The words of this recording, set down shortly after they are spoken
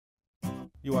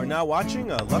You are now watching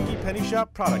a Lucky Penny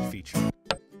Shop product feature.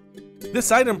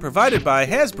 This item provided by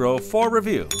Hasbro for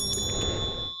review.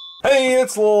 Hey,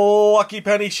 it's Lucky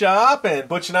Penny Shop, and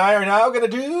Butch and I are now going to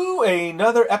do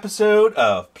another episode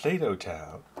of Play-Doh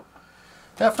Town.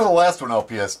 After the last one,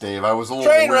 LPS-Dave, I was a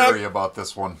little wary about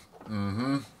this one.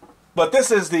 But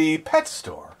this is the pet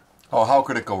store. Oh, how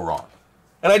could it go wrong?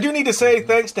 And I do need to say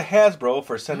thanks to Hasbro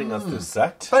for sending us this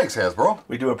set. Thanks, Hasbro.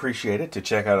 We do appreciate it to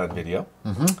check out on video.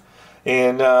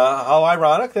 And how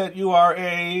ironic that you are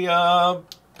a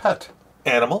pet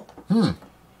animal.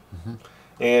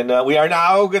 And we are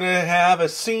now going to have a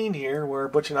scene here where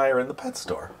Butch and I are in the pet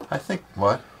store. I think,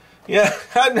 what? Yeah,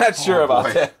 I'm not sure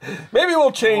about that. Maybe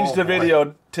we'll change the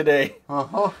video today.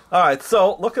 All right,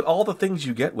 so look at all the things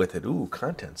you get with it. Ooh,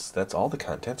 contents. That's all the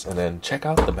contents. And then check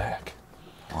out the back.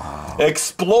 Wow.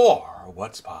 Explore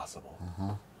what's possible.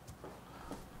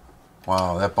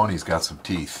 Wow, that bunny's got some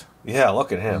teeth. Yeah,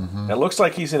 look at him. It looks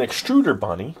like he's an extruder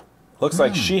bunny. Looks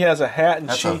like she has a hat and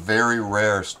That's a very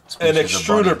rare species an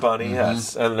extruder of bunny.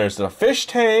 Yes. And there's the fish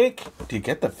tank. Do you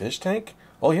get the fish tank?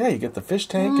 Oh, yeah, you get the fish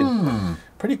tank and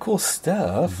pretty cool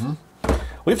stuff.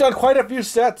 We've done quite a few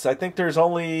sets. I think there's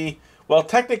only, well,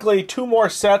 technically 2 more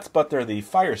sets, but they're the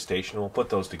fire station. We'll put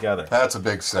those together. That's a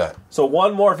big set. So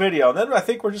 1 more video, and then I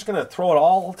think we're just going to throw it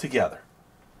all together.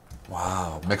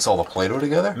 Wow. Mix all the Play-Doh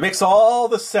together? Mix all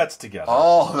the sets together.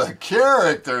 All the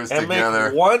characters and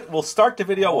together. Make one. We'll start the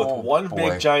video with one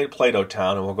big giant Play-Doh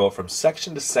town, and we'll go from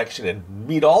section to section and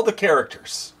meet all the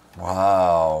characters.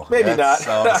 Wow. Maybe not.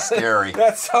 Sounds scary.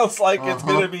 That sounds like it's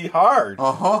going to be hard.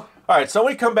 All right, so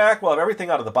when we come back, we'll have everything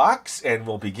out of the box, and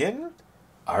we'll begin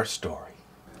our story.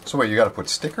 So wait, you got to put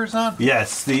stickers on?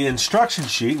 Yes, the instruction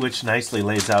sheet, which nicely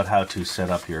lays out how to set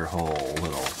up your whole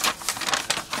little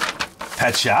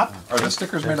pet shop. Are the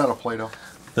stickers made out of Play-Doh?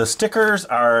 The stickers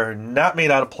are not made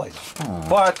out of Play-Doh,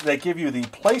 but they give you the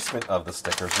placement of the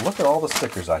stickers. Look at all the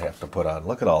stickers I have to put on.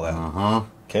 Look at all that.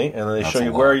 Okay, and then they show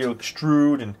you where you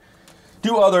extrude and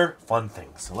do other fun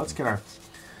things. So let's get our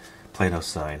Play-Doh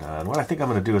sign on. What I think I'm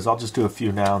going to do is I'll just do a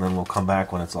few now, and then we'll come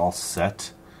back when it's all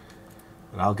set.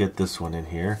 And I'll get this one in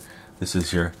here. This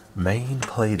is your main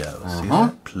Play-Doh. See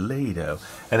that? Play-Doh.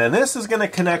 And then this is going to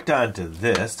connect onto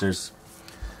this. There's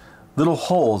little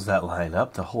holes that line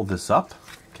up to hold this up.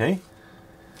 Okay.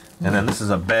 And then this is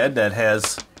a bed that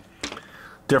has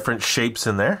different shapes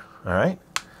in there. All right.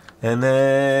 And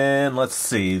then, let's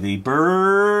see, the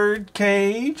bird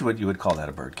cage. What you would call that,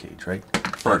 a bird cage, right?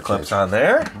 Bird clips on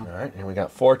there. All right. And we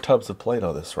got 4 tubs of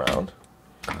Play-Doh this round.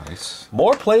 Nice.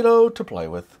 More Play-Doh to play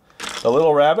with. The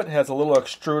little rabbit has a little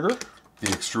extruder. The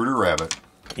extruder rabbit.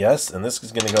 Yes, and this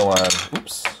is going to go on,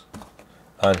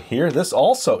 on here. This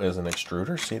also is an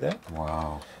extruder. See that?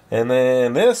 Wow. And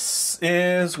then this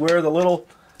is where the little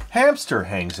hamster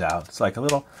hangs out. It's like a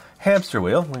little hamster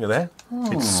wheel. Look at that.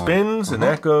 It spins, and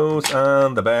that goes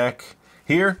on the back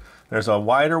here. There's a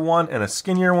wider one and a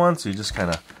skinnier one, so you just kind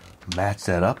of match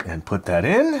that up and put that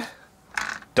in.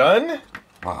 Done.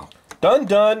 Wow. Done,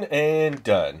 done, and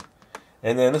done.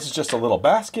 And then this is just a little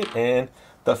basket and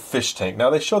the fish tank.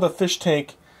 Now they show the fish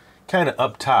tank kind of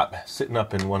up top, sitting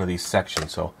up in one of these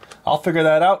sections. So I'll figure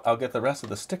that out. I'll get the rest of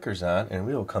the stickers on, and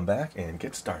we will come back and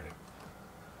get started.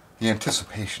 The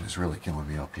anticipation is really killing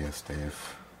me,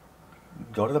 LPS-Dave.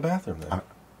 Go to the bathroom then.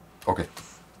 Okay.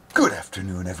 Good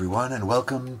afternoon, everyone, and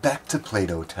welcome back to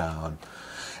Play-Doh Town.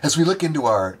 As we look into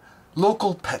our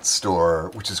local pet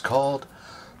store, which is called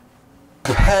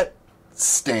Pet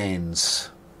Stains.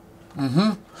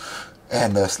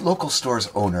 And the local store's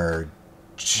owner,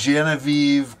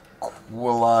 Genevieve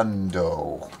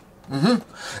Quilando.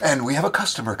 And we have a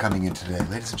customer coming in today.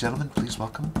 Ladies and gentlemen, please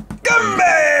welcome Gumby!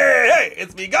 Hey,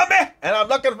 it's me, Gumby, and I'm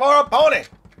looking for a pony.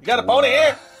 You got a pony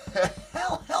here?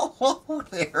 Hello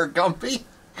there, Gumby.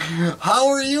 How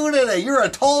are you today? You're a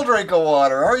tall drink of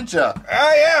water, aren't you?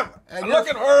 I am. I'm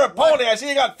looking for a pony. I see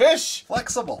you got fish.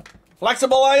 Flexible.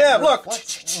 Flexible I am. Look.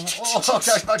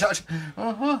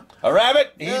 A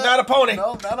rabbit? He's not a pony.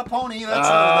 No, not a pony. That's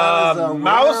a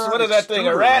mouse? What is that thing?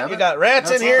 A rat? You got rats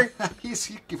in here?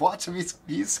 Watch him.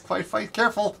 He's quite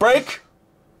careful. Break.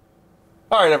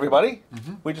 All right, everybody.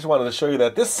 We just wanted to show you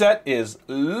that this set is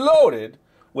loaded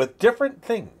with different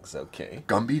things, okay?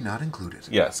 Gumby not included.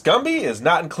 Yes, Gumby is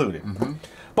not included.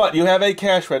 But you have a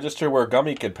cash register where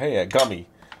Gumby could pay at. Gumby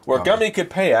could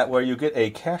pay at, where you get a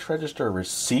cash register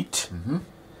receipt.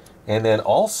 And then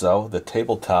also, the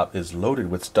tabletop is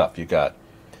loaded with stuff. You got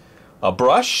a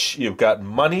brush, you've got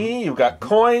money, you've got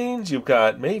coins, you've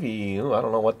got maybe, I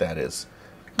don't know what that is.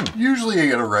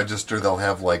 Usually at a register, they'll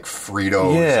have like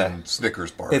Fritos and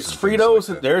Snickers bars. It's Fritos.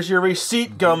 Like there's your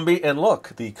receipt, Gumby. And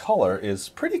look, the color is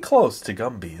pretty close to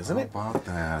Gumby, isn't it? How about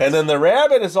that? And then the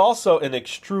rabbit is also an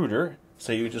extruder.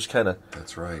 So you just kind of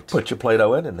put your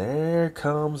Play-Doh in, and there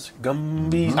comes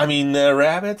Gumby's, the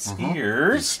rabbit's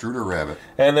ears. Extruder rabbit.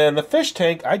 And then the fish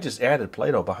tank, I just added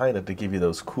Play-Doh behind it to give you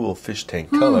those cool fish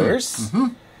tank colors.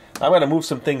 I'm going to move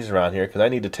some things around here because I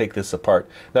need to take this apart.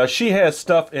 Now, she has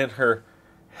stuff in her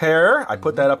hair. I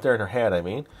put that up there in her hat,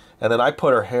 And then I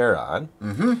put her hair on.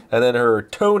 And then her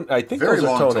I think those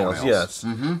are toenails. Yes.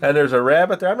 And there's a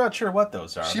rabbit there. I'm not sure what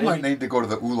those are. She might need to go to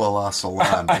the Ooh La La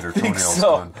salon to get her toenails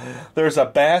done. There's a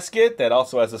basket that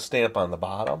also has a stamp on the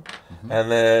bottom.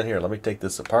 And then, here, let me take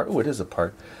this apart. Oh, it is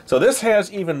apart. So this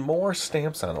has even more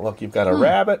stamps on it. Look, you've got a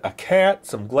rabbit, a cat,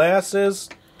 some glasses.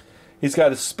 He's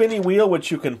got a spinny wheel, which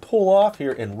you can pull off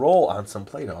here and roll on some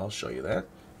Play-Doh. I'll show you that.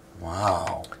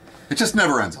 Wow. It just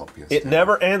never ends, LPS. It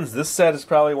never ends. This set is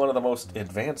probably one of the most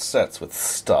advanced sets with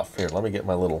stuff. Here, let me get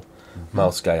my little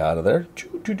mouse guy out of there.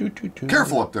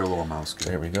 Careful up there, little mouse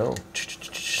guy. There we go.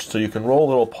 So you can roll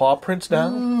little paw prints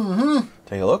down.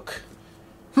 Take a look.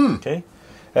 Okay.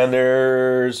 And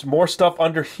there's more stuff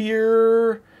under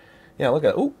here. Yeah, look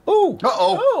at it. Ooh, ooh.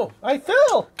 Oh, I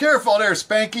fell. Careful there,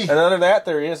 Spanky. And under that,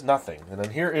 there is nothing. And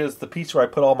then here is the piece where I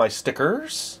put all my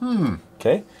stickers.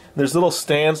 Okay. There's little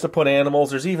stands to put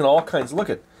animals. There's even all kinds. Look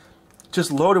at,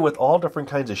 just loaded with all different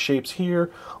kinds of shapes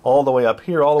here, all the way up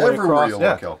here, all the way across.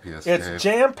 Yeah. LPS, it's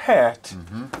jam-packed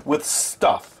with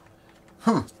stuff.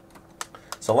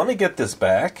 So let me get this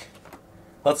back.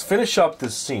 Let's finish up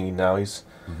this scene. Now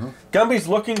Gumby's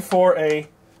looking for a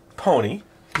pony.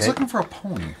 He's looking for a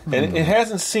pony. And it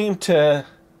hasn't seemed to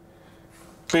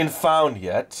been found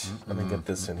yet. Let me get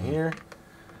this in here.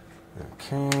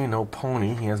 Okay, no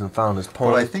pony. He hasn't found his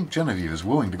pony. But I think Genevieve is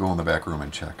willing to go in the back room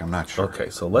and check. I'm not sure. Okay,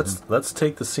 so let's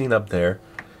take the scene up there,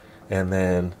 and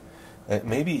then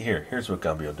maybe here's what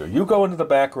Gumby will do. You go into the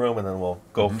back room, and then we'll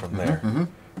go from there.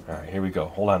 All right, here we go.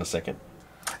 Hold on a second.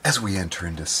 As we enter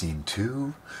into scene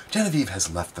 2, Genevieve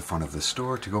has left the front of the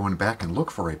store to go in back and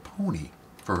look for a pony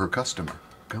for her customer,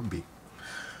 Gumby.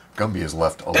 Gumby is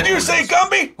left alone. Did you say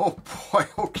Gumby? Oh boy,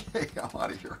 okay, I'm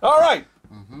out of here. All right.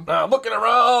 Now, looking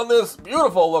around this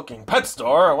beautiful-looking pet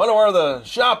store, I wonder where the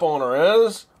shop owner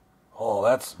is. Oh,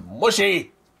 that's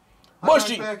mushy.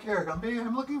 Mushy. I'm right back here, Gumby.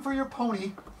 I'm looking for your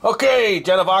pony. Okay,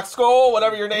 Jenna Voxco,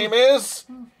 whatever your name is.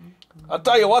 I'll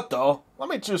tell you what, though. Let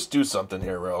me just do something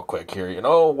here real quick here. You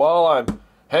know, while I'm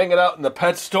hanging out in the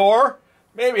pet store,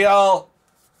 maybe I'll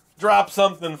drop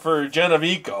something for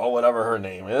Genevico, whatever her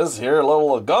name is. Here, a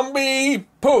little Gumby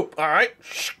poop. All right.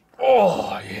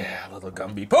 Oh, yeah, little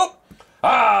Gumby poop.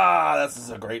 Ah, this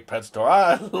is a great pet store.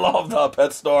 I love the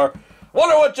pet store.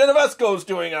 Wonder what Genovesco's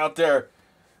doing out there.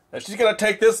 If she's going to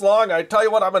take this long, I tell you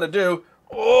what I'm going to do.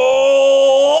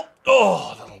 Oh,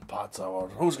 little pots.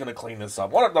 Who's going to clean this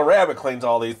up? What if the rabbit cleans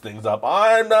all these things up?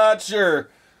 I'm not sure.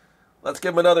 Let's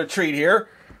give him another treat here.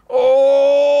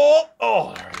 Oh,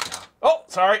 there we go. Oh,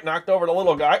 sorry, knocked over the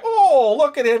little guy. Oh,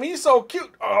 look at him. He's so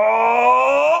cute.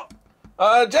 Oh,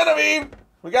 Genevieve.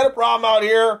 We got a problem out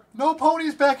here. No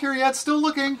ponies back here yet. Still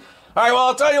looking. All right, well,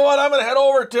 I'll tell you what. I'm going to head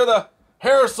over to the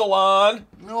hair salon.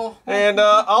 No. And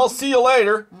I'll see you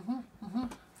later.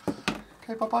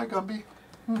 Okay, bye-bye, Gumby.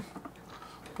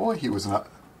 Boy, he was not...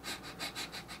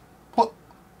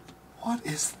 What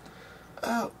is...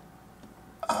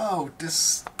 Oh,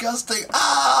 disgusting.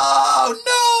 Oh,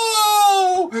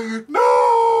 no!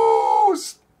 No!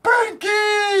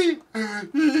 Spanky!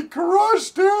 He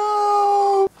crushed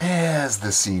him! As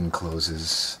the scene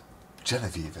closes,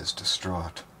 Genevieve is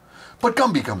distraught. But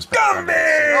Gumby comes back.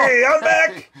 Gumby! I'm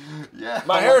back! Yeah.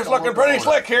 My hair's looking pretty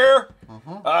slick here.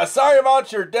 Sorry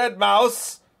about your dead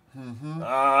mouse.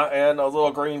 And those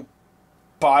little green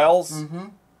piles.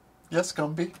 Yes,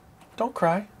 Gumby. Don't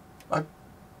cry.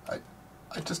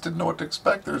 I just didn't know what to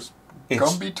expect. There's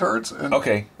Gumby turds and...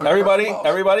 Okay, everybody,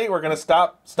 we're going to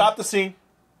stop the scene.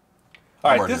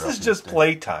 All right, this is just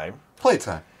playtime.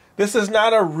 Playtime. This is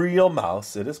not a real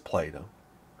mouse. It is Play-Doh.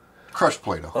 Crushed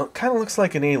Play-Doh. It kind of looks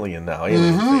like an alien now.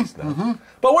 Alien face now.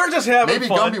 But we're just having fun.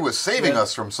 Maybe Gumby was saving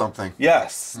us from something.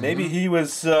 Yes. Maybe he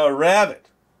was rabid.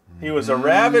 He was a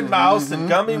rabid mouse, and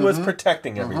Gumby was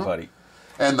protecting everybody.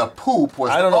 And the poop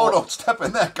was... I don't know. Oh, don't step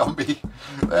in that, Gumby.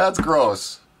 That's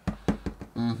gross.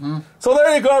 So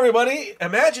there you go, everybody.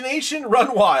 Imagination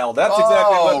run wild. That's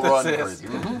exactly what this is.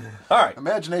 Crazy. All right.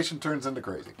 Imagination turns into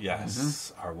crazy.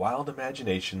 Yes. Our wild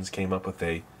imaginations came up with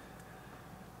a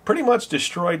pretty much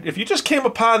destroyed... If you just came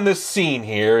upon this scene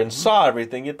here and saw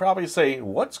everything, you'd probably say,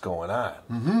 what's going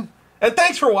on? And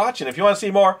thanks for watching. If you want to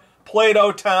see more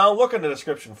Play-Doh Town. Look in the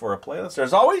description for a playlist.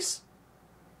 As always,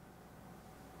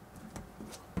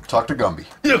 talk to Gumby.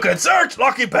 You can search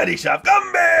Lucky Penny Shop.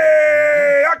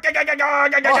 Gumby!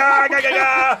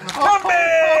 Gumby!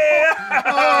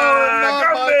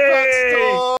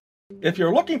 If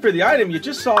you're looking for the item you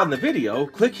just saw in the video,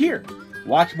 click here.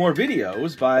 Watch more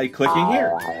videos by clicking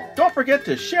here. Don't forget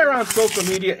to share on social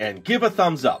media and give a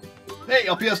thumbs up. Hey,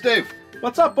 LPS-Dave.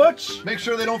 What's up, Butch? Make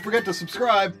sure they don't forget to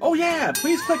subscribe. Oh yeah,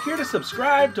 please click here to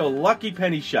subscribe to Lucky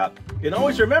Penny Shop. And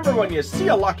always remember, when you see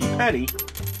a lucky penny,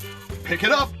 pick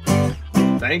it up.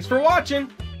 Thanks for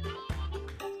watching.